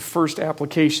 Here's the first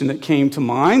application that came to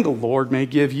mind. The Lord may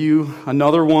give you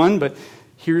another one, but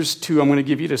here's two I'm going to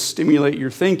give you to stimulate your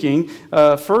thinking.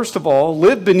 First of all,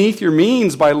 live beneath your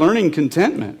means by learning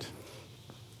contentment.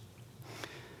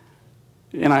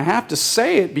 And I have to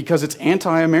say it because it's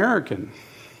anti-American.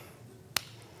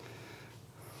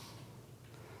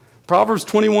 Proverbs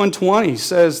 21:20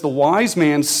 says, the wise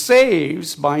man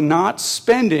saves by not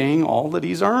spending all that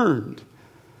he's earned.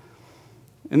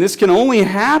 And this can only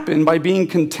happen by being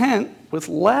content with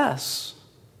less.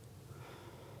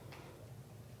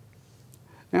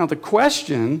 Now, the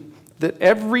question that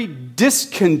every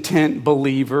discontent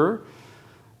believer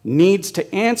needs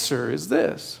to answer is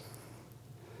this: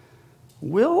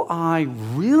 will I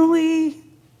really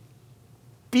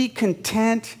be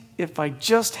content if I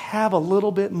just have a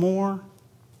little bit more?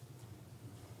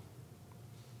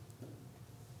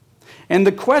 And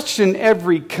the question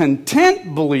every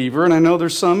content believer, and I know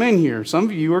there's some in here, some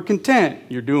of you are content.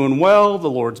 You're doing well, the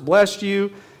Lord's blessed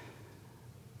you.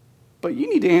 But you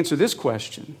need to answer this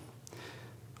question: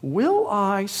 will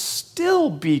I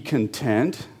still be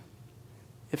content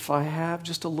if I have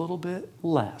just a little bit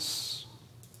less?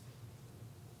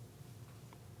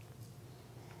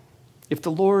 If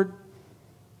the Lord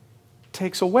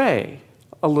takes away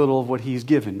a little of what He's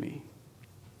given me,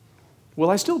 will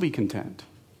I still be content?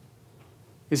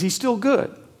 Is He still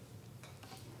good?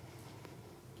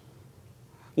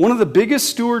 One of the biggest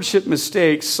stewardship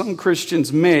mistakes some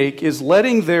Christians make is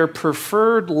letting their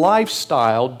preferred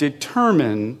lifestyle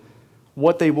determine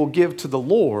what they will give to the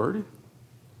Lord,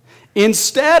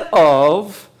 instead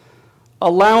of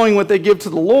allowing what they give to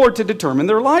the Lord to determine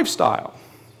their lifestyle.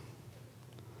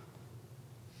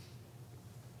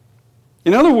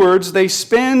 In other words, they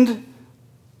spend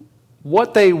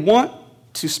what they want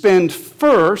to spend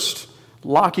first,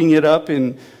 locking it up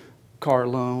in car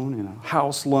loan and a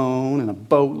house loan and a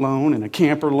boat loan and a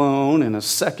camper loan and a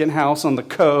second house on the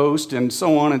coast and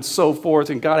so on and so forth,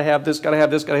 and gotta have this, gotta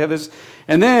have this, gotta have this.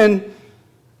 And then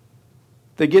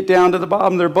they get down to the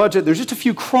bottom of their budget, there's just a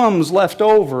few crumbs left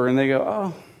over, and they go,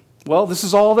 oh, well, this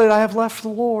is all that I have left for the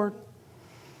Lord.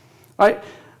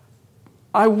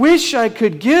 I wish I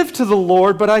could give to the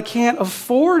Lord, but I can't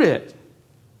afford it.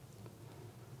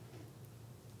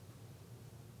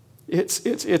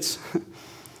 It's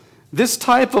this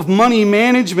type of money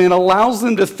management allows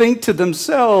them to think to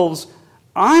themselves,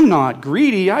 I'm not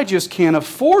greedy. I just can't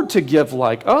afford to give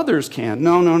like others can.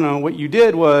 No. What you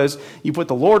did was you put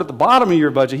the Lord at the bottom of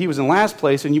your budget. He was in last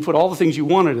place, and you put all the things you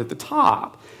wanted at the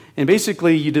top. And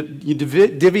basically, you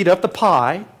divvied up the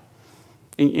pie,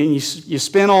 and you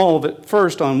spent all of it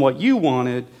first on what you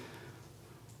wanted.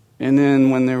 And then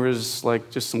when there was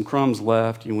like just some crumbs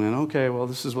left, you went, okay, well,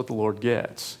 this is what the Lord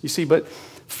gets. You see, but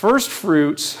first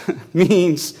fruits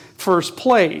means first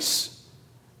place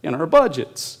in our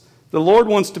budgets. The Lord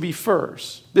wants to be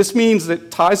first. This means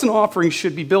that tithes and offerings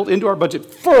should be built into our budget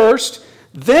first.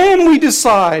 Then we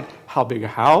decide how big a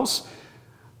house,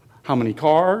 how many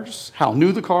cars, how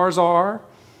new the cars are,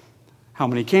 how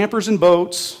many campers and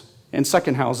boats and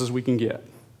second houses we can get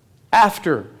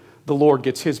after the Lord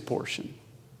gets his portion.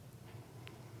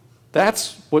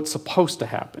 That's what's supposed to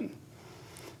happen.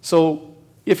 So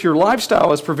if your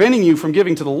lifestyle is preventing you from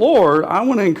giving to the Lord, I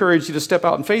want to encourage you to step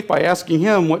out in faith by asking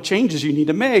him what changes you need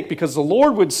to make, because the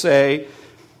Lord would say,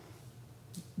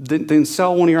 then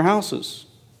sell one of your houses.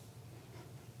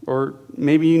 Or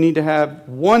maybe you need to have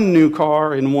one new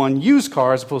car and one used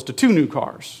car as opposed to two new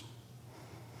cars.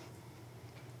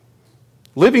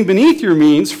 Living beneath your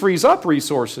means frees up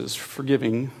resources for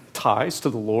giving tithes to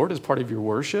the Lord as part of your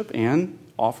worship and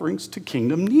offerings to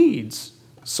kingdom needs,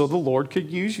 so the Lord could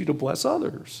use you to bless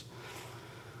others.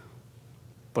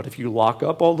 But if you lock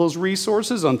up all those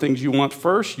resources on things you want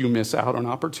first, you miss out on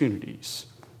opportunities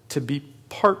to be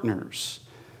partners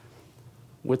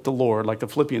with the Lord, like the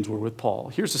Philippians were with Paul.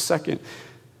 Here's a second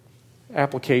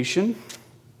application.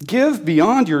 Give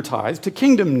beyond your tithes to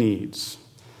kingdom needs.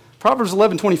 Proverbs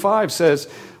 11:25 says,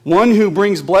 one who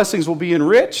brings blessings will be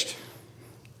enriched,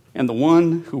 and the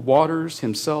one who waters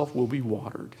himself will be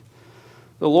watered.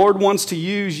 The Lord wants to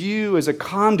use you as a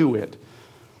conduit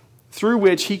through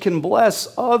which he can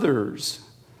bless others.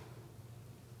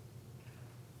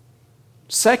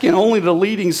 Second only to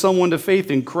leading someone to faith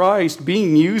in Christ,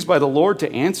 being used by the Lord to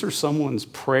answer someone's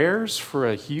prayers for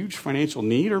a huge financial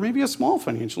need or maybe a small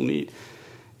financial need.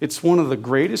 It's one of the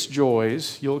greatest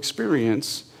joys you'll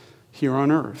experience here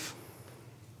on earth.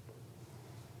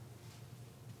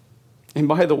 And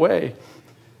by the way,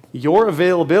 your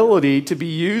availability to be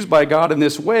used by God in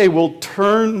this way will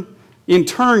in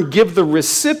turn give the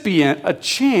recipient a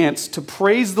chance to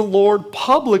praise the Lord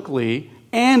publicly,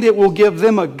 and it will give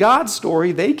them a God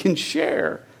story they can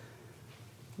share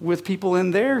with people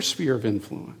in their sphere of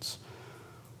influence.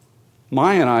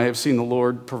 Maya and I have seen the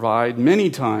Lord provide many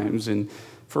times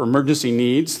for emergency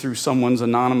needs through someone's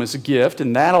anonymous gift,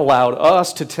 and that allowed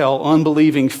us to tell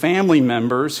unbelieving family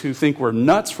members who think we're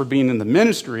nuts for being in the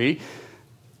ministry.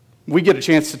 We get a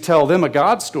chance to tell them a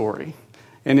God story,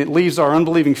 and it leaves our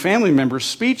unbelieving family members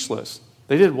speechless.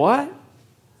 They did what?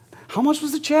 How much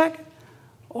was the check?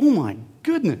 Oh my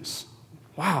goodness.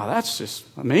 Wow, that's just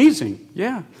amazing.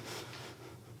 Yeah.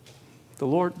 The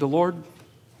Lord,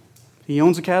 he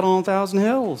owns a cattle on 1,000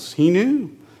 hills. He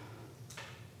knew.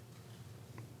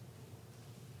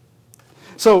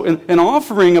 So an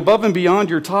offering above and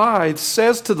beyond your tithe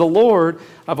says to the Lord,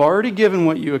 I've already given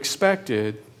what you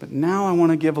expected, but now I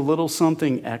want to give a little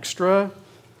something extra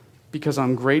because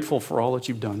I'm grateful for all that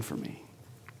you've done for me.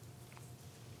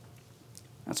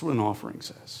 That's what an offering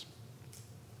says.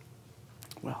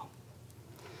 Well,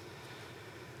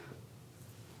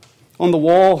 on the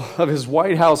wall of his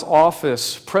White House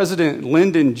office, President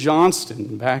Lyndon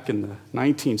Johnson, back in the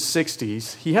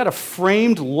 1960s, he had a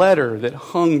framed letter that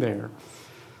hung there.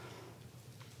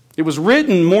 It was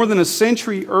written more than a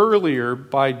century earlier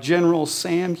by General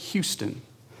Sam Houston.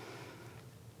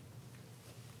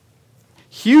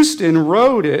 Houston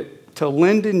wrote it to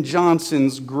Lyndon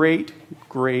Johnson's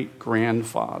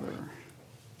great-great-grandfather.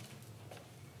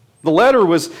 The letter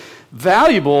was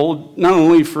valuable not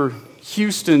only for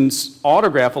Houston's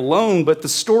autograph alone, but the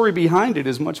story behind it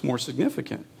is much more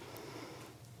significant.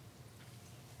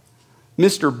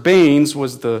 Mr. Baines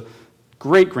was the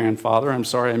great-grandfather, I'm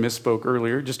sorry I misspoke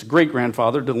earlier, just a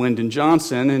great-grandfather to Lyndon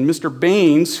Johnson, and Mr.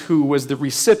 Baines, who was the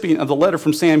recipient of the letter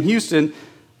from Sam Houston,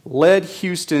 led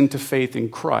Houston to faith in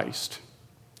Christ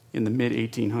in the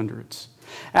mid-1800s.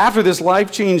 After this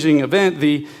life-changing event,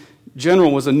 the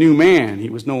general was a new man.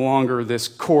 He was no longer this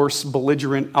coarse,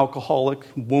 belligerent, alcoholic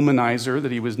womanizer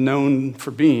that he was known for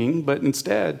being, but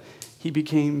instead, he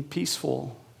became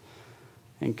peaceful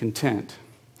and content.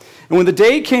 And when the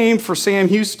day came for Sam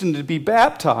Houston to be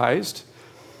baptized,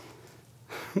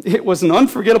 it was an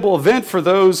unforgettable event for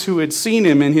those who had seen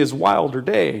him in his wilder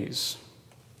days.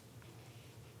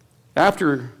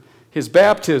 After his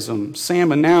baptism,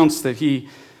 Sam announced that he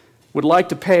would like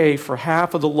to pay for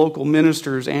half of the local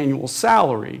minister's annual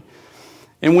salary.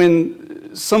 And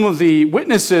when some of the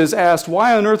witnesses asked,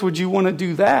 why on earth would you want to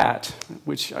do that?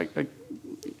 Which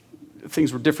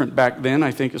things were different back then,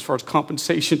 I think, as far as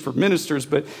compensation for ministers.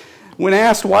 But when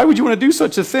asked, why would you want to do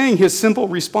such a thing? His simple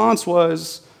response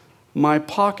was, my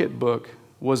pocketbook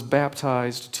was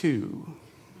baptized too.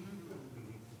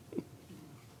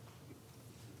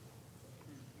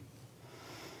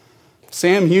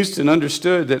 Sam Houston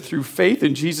understood that through faith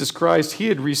in Jesus Christ, he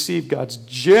had received God's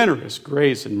generous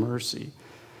grace and mercy.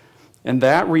 And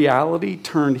that reality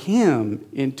turned him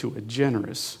into a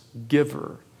generous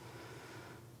giver.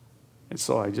 And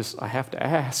so I have to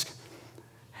ask,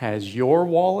 has your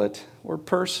wallet or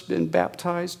purse been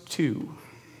baptized too?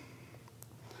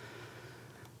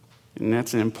 And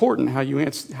that's important how you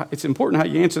answer. It's important how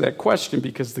you answer that question,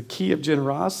 because the key of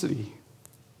generosity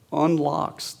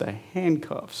unlocks the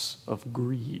handcuffs of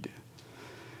greed.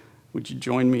 Would you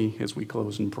join me as we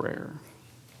close in prayer?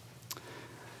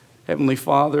 Heavenly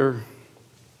Father,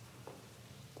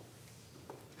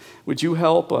 would you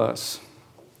help us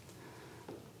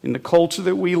in the culture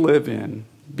that we live in,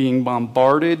 being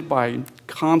bombarded by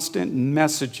constant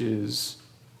messages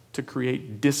to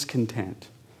create discontent?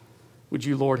 Would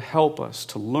you, Lord, help us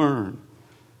to learn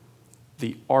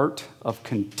the art of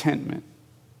contentment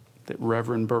that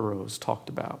Reverend Burroughs talked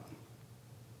about?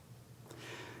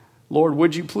 Lord,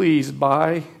 would you please,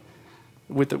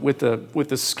 with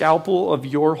the scalpel of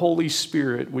your Holy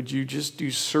Spirit, would you just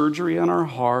do surgery on our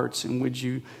hearts, and would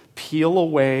you peel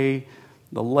away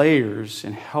the layers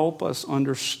and help us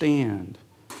understand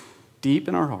deep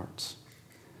in our hearts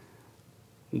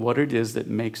what it is that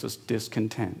makes us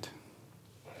discontent.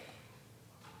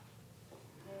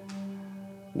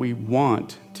 We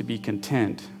want to be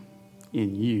content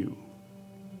in you.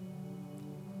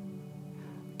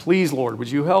 Please, Lord, would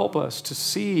you help us to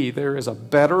see there is a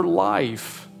better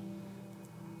life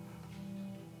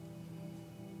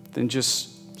than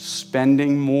just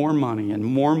spending more money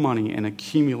and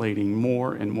accumulating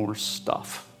more and more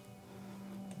stuff.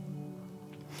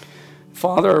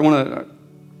 Father, I want to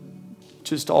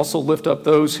just also lift up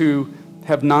those who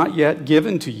have not yet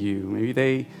given to you.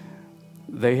 Maybe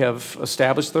they have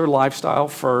established their lifestyle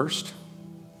first,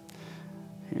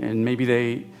 and maybe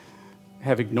they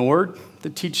have ignored the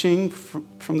teaching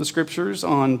from the scriptures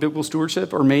on biblical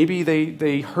stewardship, or maybe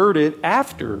they heard it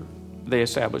after they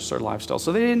established their lifestyle,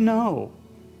 so they didn't know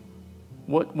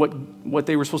what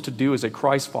they were supposed to do as a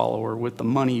Christ follower with the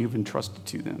money you've entrusted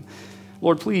to them.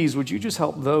 Lord, please, would you just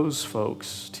help those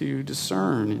folks to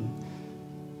discern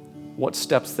what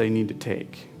steps they need to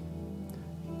take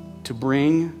to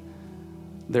bring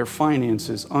their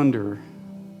finances under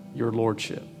your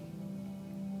lordship.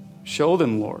 Show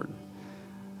them, Lord,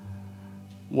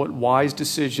 what wise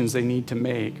decisions they need to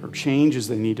make or changes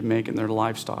they need to make in their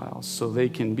lifestyles so they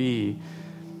can be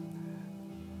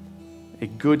a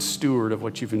good steward of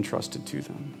what you've entrusted to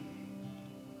them.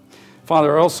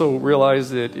 Father, I also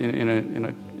realize that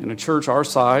in a church our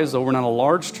size, though we're not a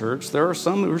large church, there are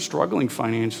some who are struggling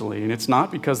financially, and it's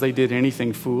not because they did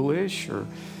anything foolish or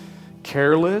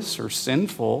careless or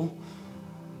sinful.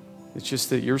 It's just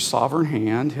that your sovereign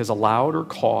hand has allowed or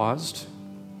caused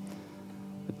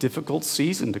a difficult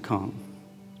season to come.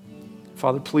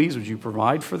 Father, please, would you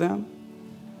provide for them?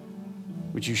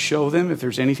 Would you show them if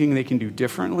there's anything they can do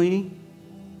differently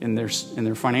in their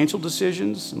financial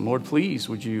decisions? And Lord, please,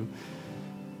 would you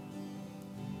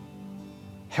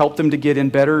help them to get in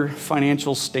better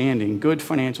financial standing, good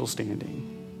financial standing,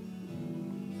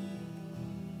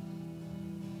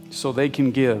 so they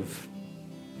can give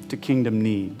to kingdom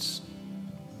needs.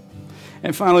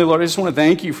 And finally, Lord, I just want to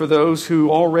thank you for those who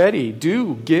already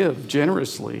do give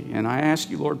generously. And I ask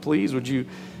you, Lord, please, would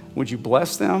you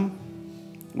bless them?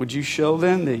 Would you show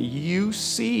them that you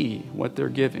see what they're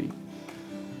giving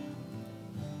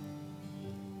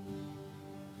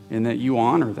and that you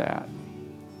honor that?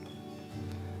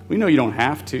 We know you don't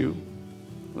have to,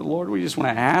 but Lord, we just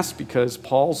want to ask because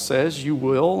Paul says you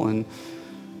will, and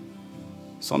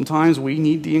sometimes we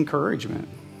need the encouragement.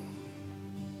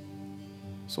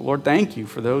 So, Lord, thank you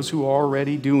for those who are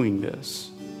already doing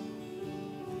this.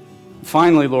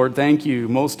 Finally, Lord, thank you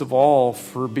most of all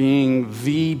for being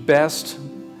the best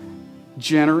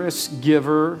generous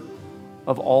giver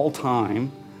of all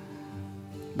time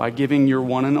by giving your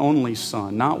one and only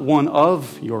Son, not one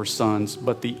of your sons,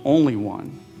 but the only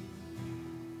one,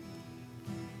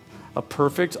 a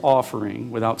perfect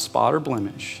offering without spot or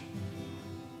blemish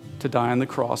to die on the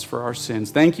cross for our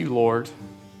sins. Thank you, Lord,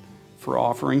 for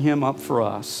offering him up for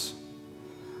us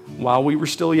while we were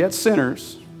still yet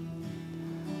sinners,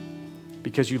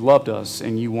 because you loved us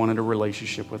and you wanted a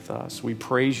relationship with us. We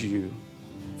praise you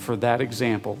for that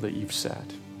example that you've set.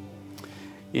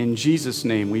 In Jesus'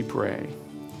 name we pray.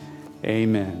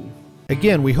 Amen.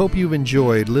 Again, we hope you've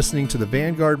enjoyed listening to the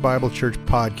Vanguard Bible Church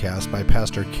podcast by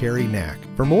Pastor Cary Knack.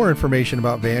 For more information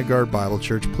about Vanguard Bible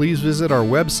Church, please visit our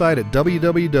website at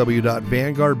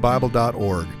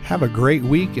www.vanguardbible.org. Have a great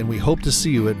week, and we hope to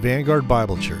see you at Vanguard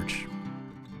Bible Church.